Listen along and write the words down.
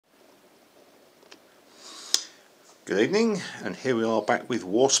Good evening, and here we are back with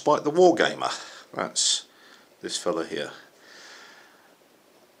Warspite the Wargamer. That's this fella here.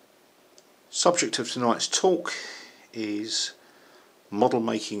 Subject of tonight's talk is model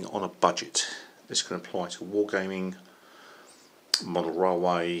making on a budget. This can apply to wargaming, model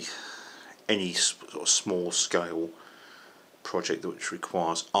railway, any sort of small scale project which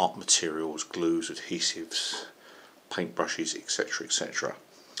requires art materials, glues, adhesives, paintbrushes, etc, etc.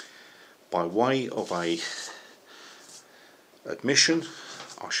 By way of a admission,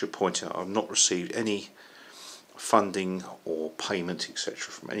 I should point out I've not received any funding or payment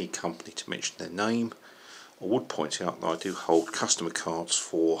etc from any company to mention their name. I would point out that I do hold customer cards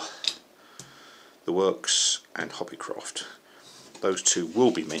for the Works and Hobbycraft. Those two will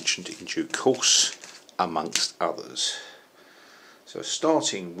be mentioned in due course amongst others. So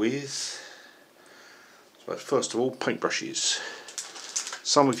starting with, first of all, paintbrushes.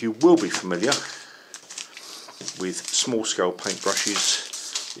 Some of you will be familiar with small scale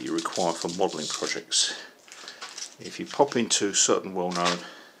paintbrushes that you require for modelling projects. If you pop into certain well-known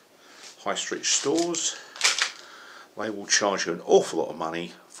high street stores, they will charge you an awful lot of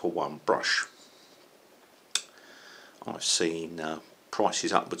money for one brush. I've seen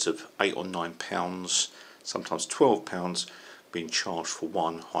prices upwards of £8 or £9, sometimes £12 being charged for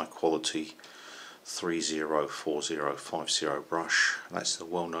one high quality 304050 brush. That's the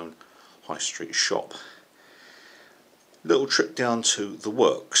well-known high street shop. Little trip down to the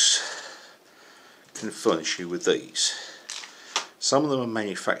Works can furnish you with these. Some of them are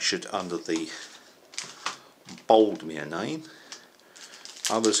manufactured under the Boldmere name,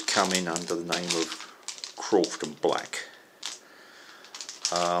 others come in under the name of Crawford and Black.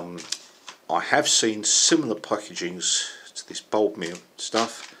 I have seen similar packagings to this Boldmere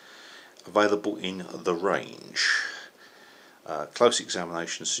stuff available in the range. Close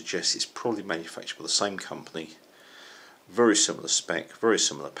examination suggests it's probably manufactured by the same company. Very similar spec, very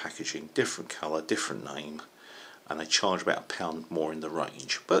similar packaging, different colour, different name, and they charge about £1 more in the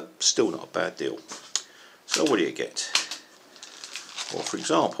range, but still not a bad deal. So what do you get? Well, for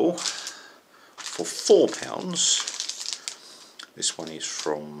example, for £4, this one is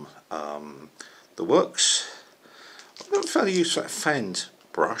from the Works. I've never found a use for that fanned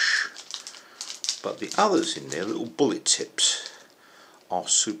brush, but the others in there, little bullet tips, are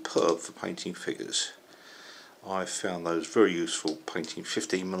superb for painting figures. I've found those very useful painting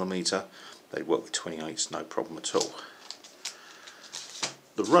 15mm. They work with 28s, no problem at all.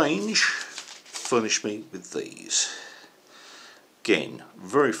 The range furnished me with these. Again,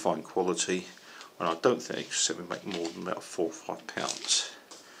 very fine quality, and I don't think they can make more than about £4 or £5.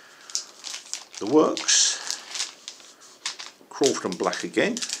 The Works, Crawford and Black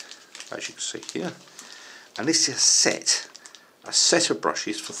again, as you can see here, and this is a set of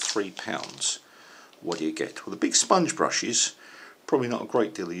brushes for £3. What do you get? Well, the big sponge brushes, probably not a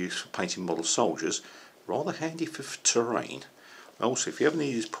great deal of use for painting model soldiers, rather handy for terrain. Also, if you ever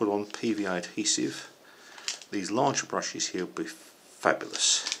need to put on PVA adhesive, these larger brushes here will be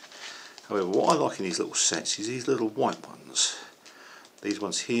fabulous. However, what I like in these little sets is these little white ones. These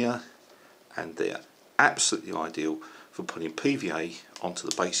ones here and there, absolutely ideal for putting PVA onto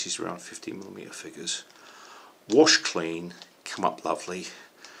the bases around 15mm figures. Wash clean, come up lovely,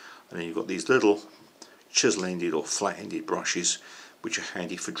 and then you've got these little chisel-ended or flat-ended brushes which are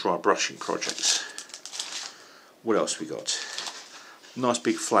handy for dry brushing projects. What else we got? Nice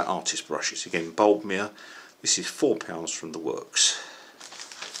big flat artist brushes, again Boldmere. This is £4 from the Works,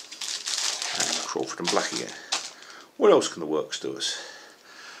 and Crawford and Black again. What else can the Works do us?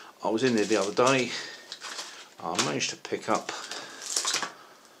 I was in there the other day, I managed to pick up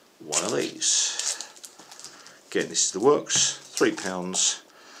one of these. Again, this is the Works, £3.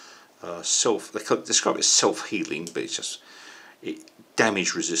 They describe it as self-healing, but it's just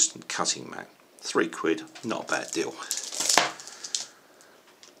damage resistant cutting mat. £3, not a bad deal.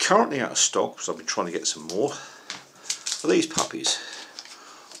 Currently out of stock, because I've been trying to get some more, are these puppies.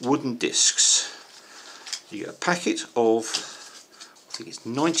 Wooden discs. You get a packet of, I think it's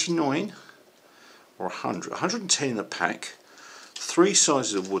 99 or 100, 110 in a pack, 3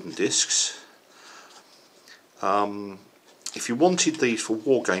 sizes of wooden discs. If you wanted these for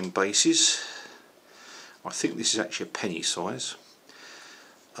wargame bases, I think this is actually a penny size.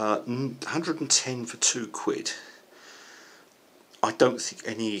 110 for £2. I don't think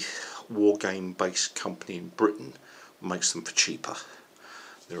any wargame based company in Britain makes them for cheaper.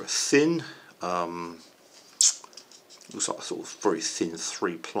 They're a thin, looks like a sort of very thin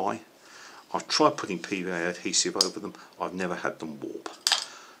 3-ply. I've tried putting PVA adhesive over them, I've never had them warp.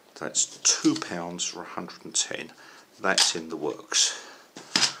 That's £2 for 110. That's in the Works.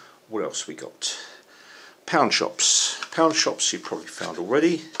 What else we got? Pound shops. Pound shops you've probably found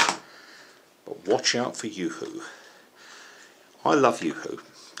already, but watch out for Yoo-hoo. I love Yoo-hoo.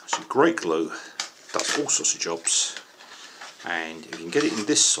 It's a great glue, does all sorts of jobs, and you can get it in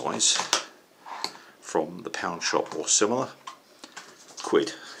this size from the pound shop or similar,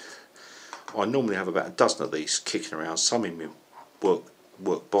 £1. I normally have about a dozen of these kicking around, some in my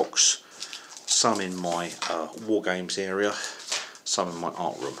work box, some in my Wargames area, some in my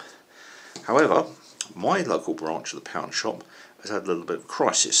art room. However, my local branch of the pound shop has had a little bit of a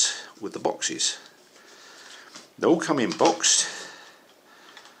crisis with the boxes. They all come in boxed,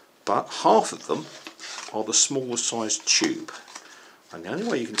 but half of them are the smaller sized tube, and the only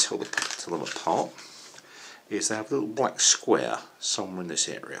way you can tell them apart is they have a little black square somewhere in this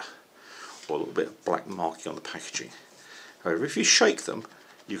area, or a little bit of black marking on the packaging. However, if you shake them,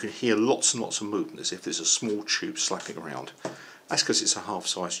 you can hear lots and lots of movement as if there's a small tube slapping around. That's because it's a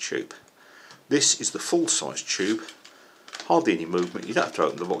half-size tube. This is the full-size tube, hardly any movement. You don't have to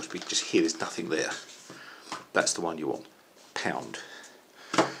open the box, but you just hear there's nothing there. That's the one you want. Pound.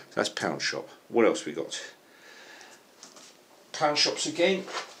 That's pound shop. What else we got? Pound shops again,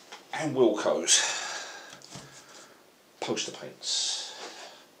 and Wilco's. Poster paints.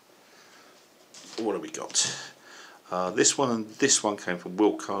 What have we got? This one and this one came from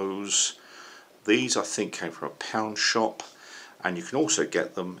Wilco's. These I think came from a pound shop, and you can also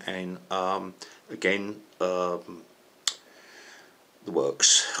get them in the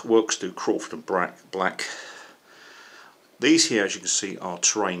Works. Works do Crawford and Black. These here, as you can see, are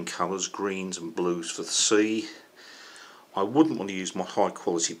terrain colours, greens and blues for the sea. I wouldn't want to use my high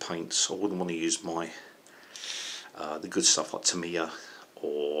quality paints. I wouldn't want to use my the good stuff like Tamiya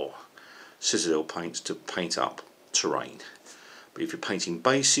or Citadel paints to paint up terrain. But if you're painting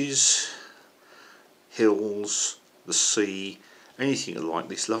bases, hills, the sea, anything like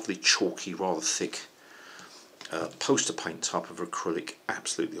this lovely chalky, rather thick poster paint type of acrylic,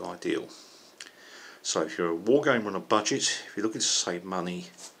 absolutely ideal. So if you're a wargamer on a budget, if you're looking to save money,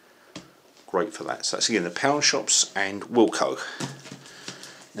 great for that. So that's again the pound shops and Wilco.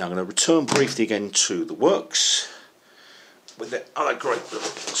 Now I'm going to return briefly again to the Works with the other great little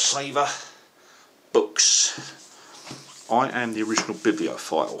saver, books. I am the original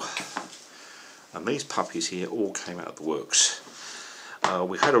bibliophile, and these puppies here all came out of the Works.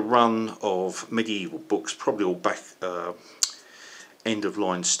 We had a run of medieval books, probably all back end of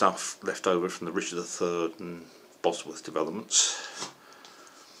line stuff left over from the Richard III and Bosworth developments.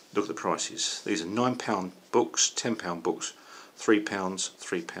 Look at the prices. These are £9 books, £10 books, £3,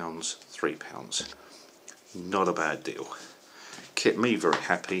 £3, £3. Not a bad deal. Kept me very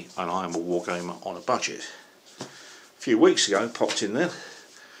happy, and I am a wargamer on a budget. A few weeks ago, popped in there,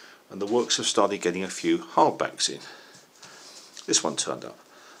 and the Works have started getting a few hardbacks in. This one turned up.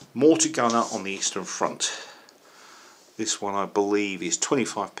 Mortar Gunner on the Eastern Front. This one I believe is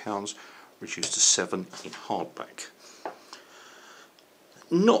 £25, reduced to £7 in hardback.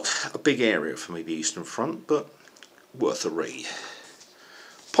 Not a big area for me, the Eastern Front, but worth a read.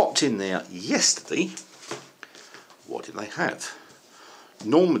 Popped in there yesterday. What did they have?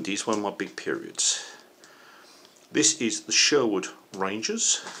 Normandy is one of my big periods. This is the Sherwood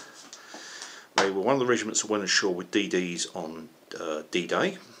Rangers. They were one of the regiments that went ashore with DDs on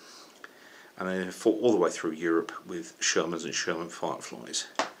D-Day, and they fought all the way through Europe with Shermans and Sherman Fireflies.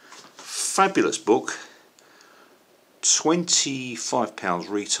 Fabulous book. £25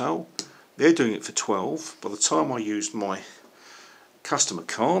 retail. They're doing it for £12. By the time I used my customer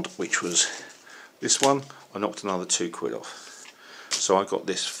card, which was this one, I knocked another £2 off. So I got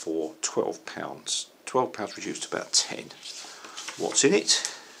this for £12. £12 reduced to about 10. What's in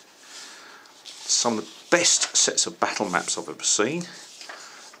it? Some of the best sets of battle maps I've ever seen.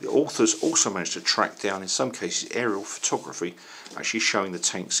 The authors also managed to track down, in some cases, aerial photography, actually showing the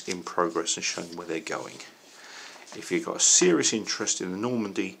tanks in progress and showing where they're going. If you've got a serious interest in the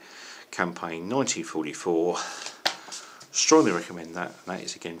Normandy campaign 1944, strongly recommend that, and that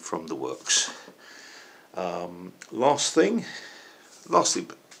is again from the Works. Lastly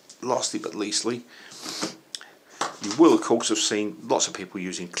but leastly, you will of course have seen lots of people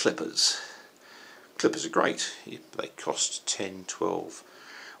using clippers. Clippers are great. They cost 10, 12,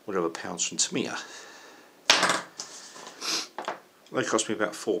 whatever pounds from Tamiya. They cost me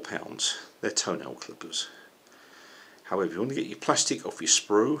about £4. They're toenail clippers. However, if you want to get your plastic off your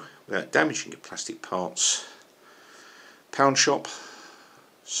sprue without damaging your plastic parts, pound shop,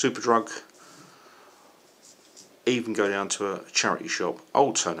 Superdrug, even go down to a charity shop,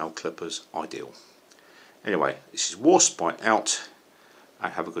 old toenail clippers, ideal. Anyway, this is Warspite out,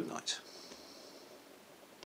 and have a good night.